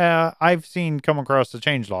 I've seen come across the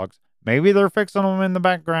changelogs. Maybe they're fixing them in the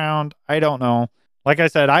background. I don't know. Like I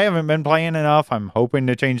said, I haven't been playing enough. I'm hoping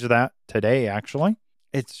to change that today, actually.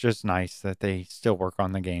 It's just nice that they still work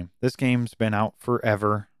on the game. This game's been out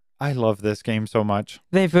forever. I love this game so much.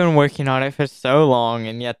 They've been working on it for so long,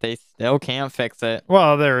 and yet they still can't fix it.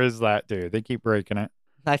 Well, there is that, too. They keep breaking it.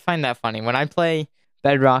 I find that funny. When I play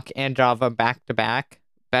Bedrock and Java back to back,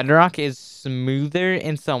 Bedrock is smoother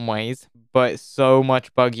in some ways, but so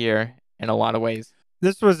much buggier in a lot of ways.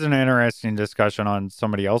 This was an interesting discussion on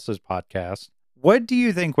somebody else's podcast. What do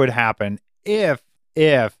you think would happen if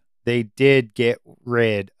they did get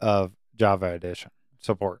rid of Java Edition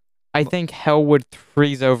support? I think hell would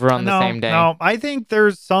freeze over on the same day. No, I think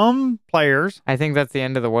there's some players. I think that's the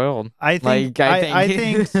end of the world. I think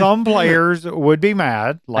some players would be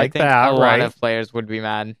mad like that. A lot of players would be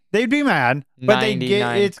mad. They'd be mad, but they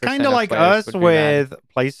get. It's kind of like us with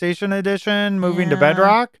PlayStation Edition moving to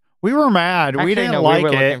Bedrock. We were mad. Actually, we didn't like it.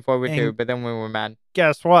 We were looking forward to, but then we were mad.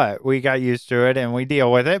 Guess what? We got used to it and we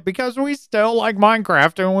deal with it because we still like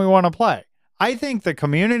Minecraft and we want to play. I think the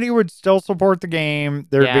community would still support the game.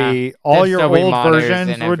 There'd be all your old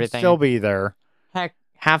versions would still be there. Heck,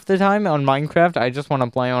 half the time on Minecraft, I just want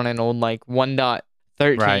to play on an old like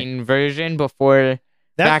 1.13 version before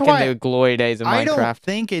back in the glory days of Minecraft. I don't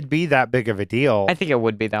think it'd be that big of a deal. I think it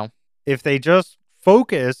would be though. If they just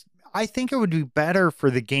focus, I think it would be better for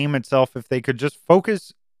the game itself if they could just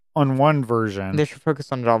focus on one version, They should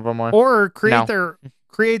focus on Java more. or No.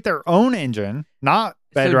 create their own engine, not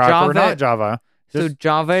So Bedrock or not Java. So Just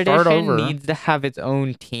Java start Edition over. needs to have its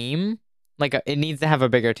own team. Like it needs to have a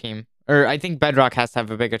bigger team. Or I think Bedrock has to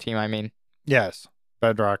have a bigger team, I mean. Yes,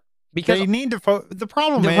 Bedrock. Because They need to. The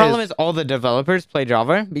problem is all the developers play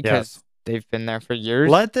Java because Yes. they've been there for years.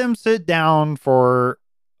 Let them sit down for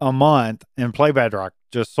a month and play Bedrock,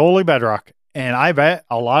 just solely Bedrock. And I bet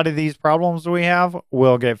a lot of these problems we have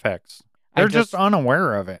will get fixed. They're just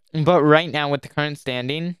unaware of it. But right now, with the current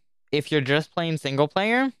standing, if you're just playing single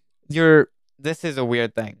player, this is a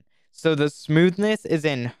weird thing. So the smoothness is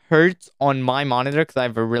in hertz on my monitor because I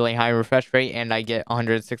have a really high refresh rate and I get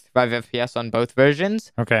 165 FPS on both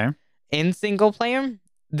versions. Okay. In single player,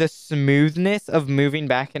 the smoothness of moving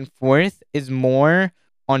back and forth is more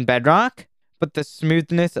on Bedrock, but the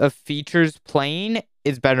smoothness of features playing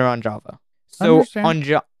is better on Java. So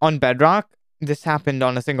on Bedrock, this happened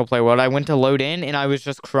on a single player world. I went to load in and I was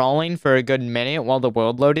just crawling for a good minute while the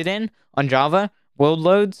world loaded in. On Java, world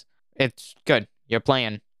loads, it's good. You're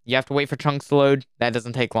playing. You have to wait for chunks to load. That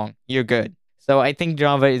doesn't take long. You're good. So I think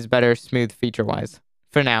Java is better smooth feature-wise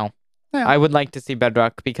for now. Yeah. I would like to see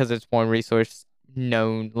Bedrock because it's more resource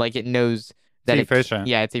known. Like it knows that it's efficient.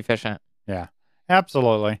 It's efficient. Yeah,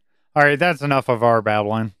 absolutely. All right, that's enough of our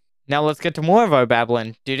babbling. Now let's get to more of our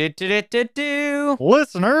babbling.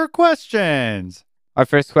 Listener questions. Our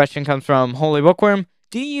first question comes from Holy Bookworm.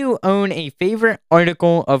 Do you own a favorite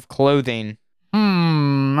article of clothing?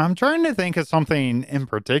 I'm trying to think of something in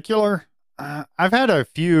particular. I've had a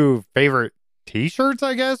few favorite t-shirts,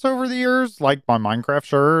 I guess, over the years, like my Minecraft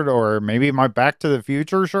shirt or maybe my Back to the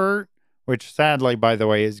Future shirt, which sadly, by the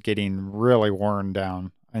way, is getting really worn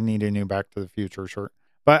down. I need a new Back to the Future shirt.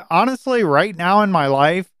 But honestly, right now in my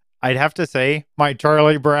life, I'd have to say my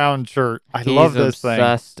Charlie Brown shirt. I love this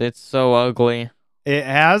obsessed. Thing. It's so ugly. It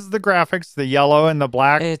has the graphics, the yellow and the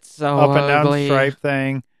black it's so up and ugly. down stripe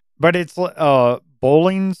thing. But it's a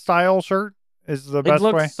bowling style shirt is the best way.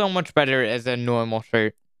 It looks so much better as a normal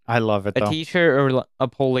shirt. I love it though. A t-shirt or a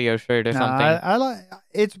polio shirt or something. I like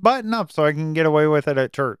it's button up so I can get away with it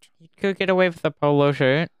at church. You could get away with a polo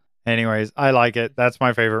shirt. Anyways, I like it. That's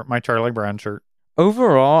my favorite, my Charlie Brown shirt.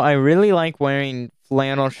 Overall, I really like wearing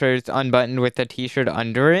flannel shirts unbuttoned with a t-shirt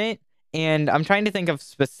under it. And I'm trying to think of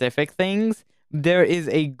specific things. There is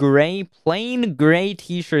a plain gray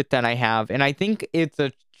t-shirt that I have. And I think it's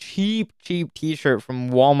a cheap t-shirt from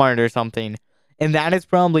Walmart or something. And that is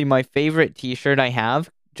probably my favorite t-shirt I have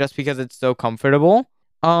just because it's so comfortable.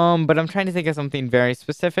 But I'm trying to think of something very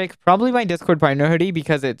specific. Probably my Discord partner hoodie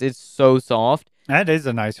because it's so soft. That is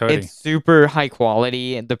a nice hoodie. It's super high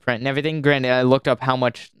quality, the print and everything. Granted, I looked up how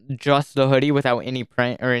much just the hoodie without any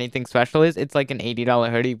print or anything special is. It's like an $80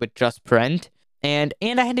 hoodie with just print. And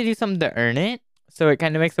I had to do something to earn it. So it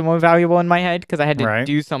kind of makes it more valuable in my head because I had to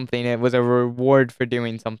do something. It was a reward for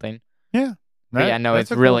doing something. Yeah.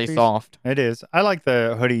 It's really soft. It is. I like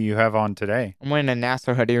the hoodie you have on today. I'm wearing a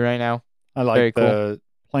NASA hoodie right now. I like the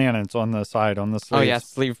planets on the side, on the sleeves. Oh, yeah.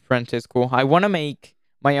 Sleeve print is cool. I want to make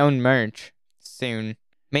my own merch soon.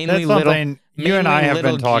 Mainly you and I have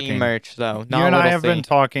been talking. Merch, though. You and I have been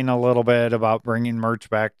talking a little bit about bringing merch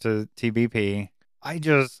back to TBP.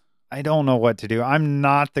 I don't know what to do. I'm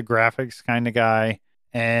not the graphics kind of guy.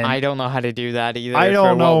 And I don't know how to do that either. I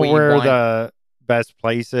don't know where the best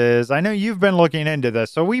place is. I know you've been looking into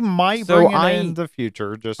this, so we might bring it in the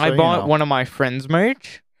future. I bought one of my friends'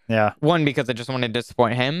 merch. Yeah. One, because I just wanted to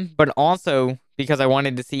support him, but also because I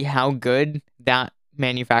wanted to see how good that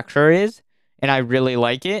manufacturer is, and I really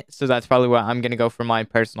like it, so that's probably what I'm going to go for my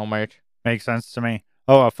personal merch. Makes sense to me.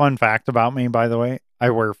 Oh, a fun fact about me, by the way. I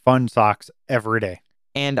wear fun socks every day.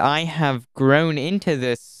 And I have grown into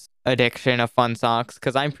this addiction of fun socks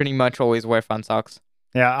because I pretty much always wear fun socks.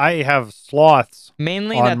 Yeah, I have sloths.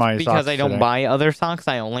 Mainly that's because I don't buy other socks.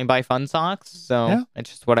 I only buy fun socks. So it's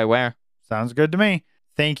just what I wear. Sounds good to me.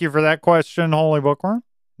 Thank you for that question, Holy Bookworm.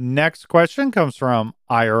 Next question comes from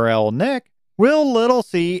IRL Nick. Will Little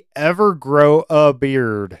C ever grow a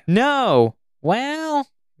beard? No. Well,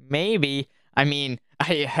 maybe. I mean,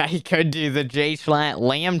 I could do the J Schlatt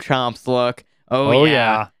lamb chomps look. Oh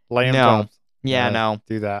yeah. Lamb chomps. Yeah, no.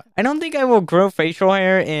 Do that. I don't think I will grow facial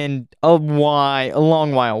hair in a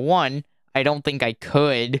long while. One, I don't think I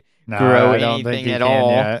could grow anything at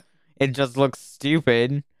all. Yet. It just looks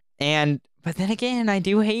stupid. But then again, I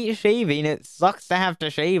do hate shaving. It sucks to have to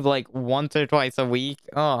shave like once or twice a week.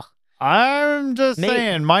 Ugh. I'm just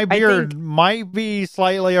saying, my beard might be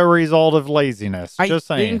slightly a result of laziness. Just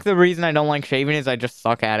saying. I think the reason I don't like shaving is I just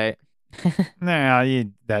suck at it. Nah,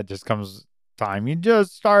 that just comes time. You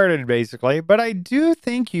just started, basically. But I do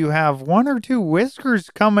think you have 1 or 2 whiskers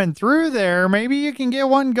coming through there. Maybe you can get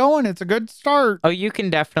one going. It's a good start. Oh, you can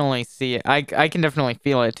definitely see it. I can definitely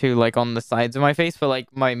feel it too, like on the sides of my face. But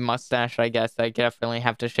like my mustache, I guess I definitely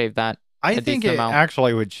have to shave that. I think it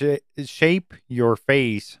actually would shape your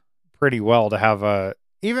face pretty well to have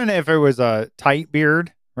even if it was a tight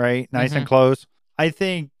beard, right? Nice and close. I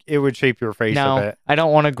think it would shape your face a bit. I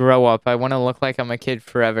don't want to grow up. I want to look like I'm a kid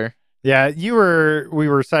forever. Yeah, we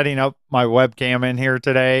were setting up my webcam in here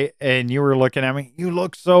today, and you were looking at me. You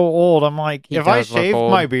look so old. I'm like, if I shaved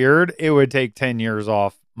my beard, it would take 10 years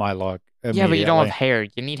off my look. Yeah, but you don't have hair.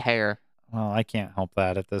 You need hair. Well, I can't help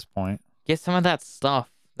that at this point. Get some of that stuff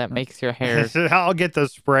that makes your hair. I'll get the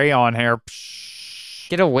spray on hair.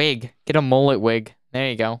 Get a wig. Get a mullet wig. There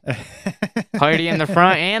you go. Party in the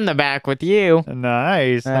front and the back with you.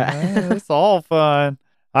 Nice. It's all fun.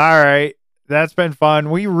 All right. That's been fun.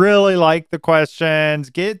 We really like the questions.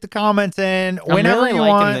 Get the comments in whenever you want. I'm really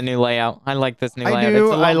liking the new layout. I like this new layout.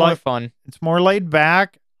 It's a lot more fun. It's more laid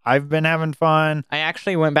back. I've been having fun. I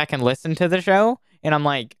actually went back and listened to the show, and I'm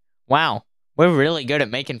like, wow, we're really good at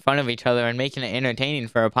making fun of each other and making it entertaining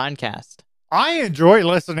for a podcast. I enjoy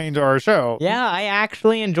listening to our show. Yeah, I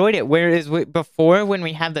actually enjoyed it. Whereas before, when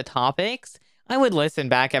we had the topics, I would listen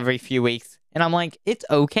back every few weeks, and I'm like, it's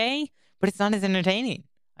okay, but it's not as entertaining.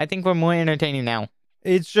 I think we're more entertaining now.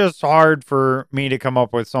 It's just hard for me to come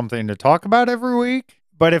up with something to talk about every week.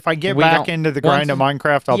 But if I get back into the grind of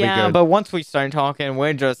Minecraft, I'll be good. Yeah, but once we start talking,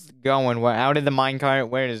 we're just going. We're out of the minecart.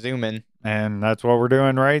 We're zooming. And that's what we're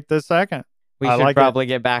doing right this second. We should probably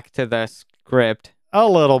get back to the script. A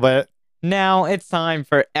little bit. Now it's time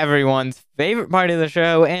for everyone's favorite part of the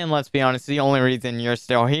show, and let's be honest, the only reason you're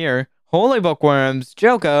still here, Holy Bookworm's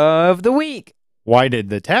Joke of the Week. Why did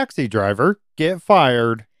the taxi driver get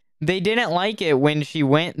fired? They didn't like it when she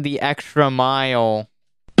went the extra mile.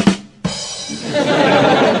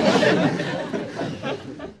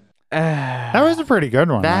 That was a pretty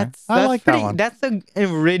good one. I like that one. That's an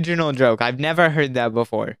original joke. I've never heard that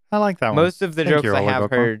before. I like that one. Most of the jokes I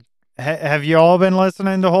have heard. Have you all been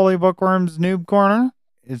listening to Holy Bookworm's Noob Corner?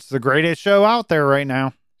 It's the greatest show out there right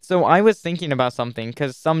now. So I was thinking about something,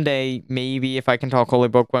 because someday, maybe if I can talk Holy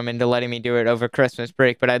Bookworm into letting me do it over Christmas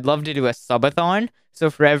break, but I'd love to do a subathon. So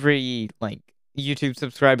for every YouTube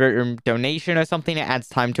subscriber or donation or something, it adds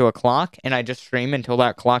time to a clock, and I just stream until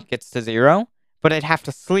that clock gets to 0. But I'd have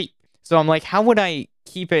to sleep. So I'm like, how would I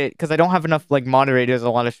keep it? Because I don't have enough moderators. A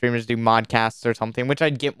lot of streamers do modcasts or something, which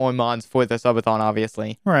I'd get more mods for the subathon,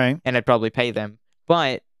 obviously. Right. And I'd probably pay them.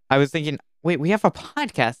 But I was thinking, wait, we have a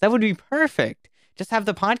podcast. That would be perfect. Just have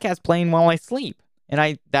the podcast playing while I sleep.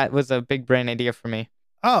 And that was a big brain idea for me.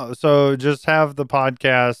 Oh, so just have the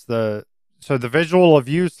podcast, the visual of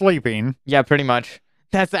you sleeping. Yeah, pretty much.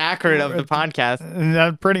 That's accurate of the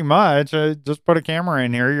podcast. Pretty much. Just put a camera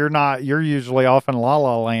in here. You're usually off in La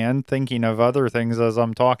La Land thinking of other things as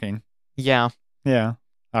I'm talking. Yeah. Yeah.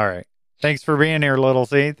 All right. Thanks for being here, Little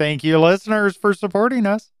C. Thank you, listeners, for supporting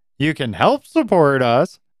us. You can help support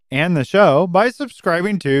us and the show by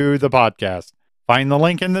subscribing to the podcast. Find the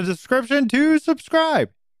link in the description to subscribe.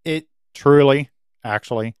 It truly,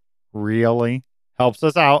 actually, really helps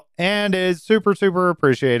us out and is super, super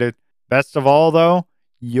appreciated. Best of all, though,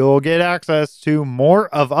 you'll get access to more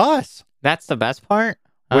of us. That's the best part?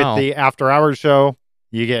 With the After Hours show,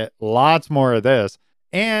 you get lots more of this.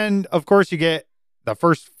 And, of course, you get the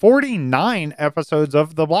first 49 episodes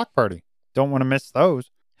of The Block Party. Don't want to miss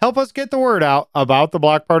those. Help us get the word out about the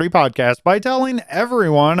Block Party podcast by telling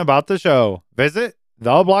everyone about the show. Visit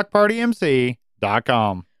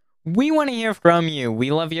theblockpartymc.com. We want to hear from you.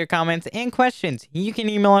 We love your comments and questions. You can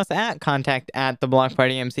email us at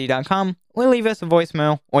contact@theblockpartymc.com or leave us a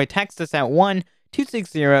voicemail or text us at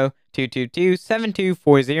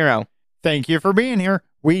 1-260-222-7240. Thank you for being here.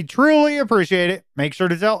 We truly appreciate it. Make sure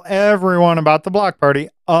to tell everyone about the Block Party,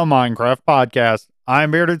 a Minecraft podcast. I'm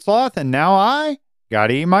Bearded Sloth, and now I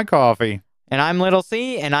gotta eat my coffee. And I'm Little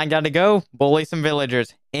C, and I gotta go bully some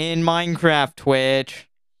villagers in Minecraft, Twitch.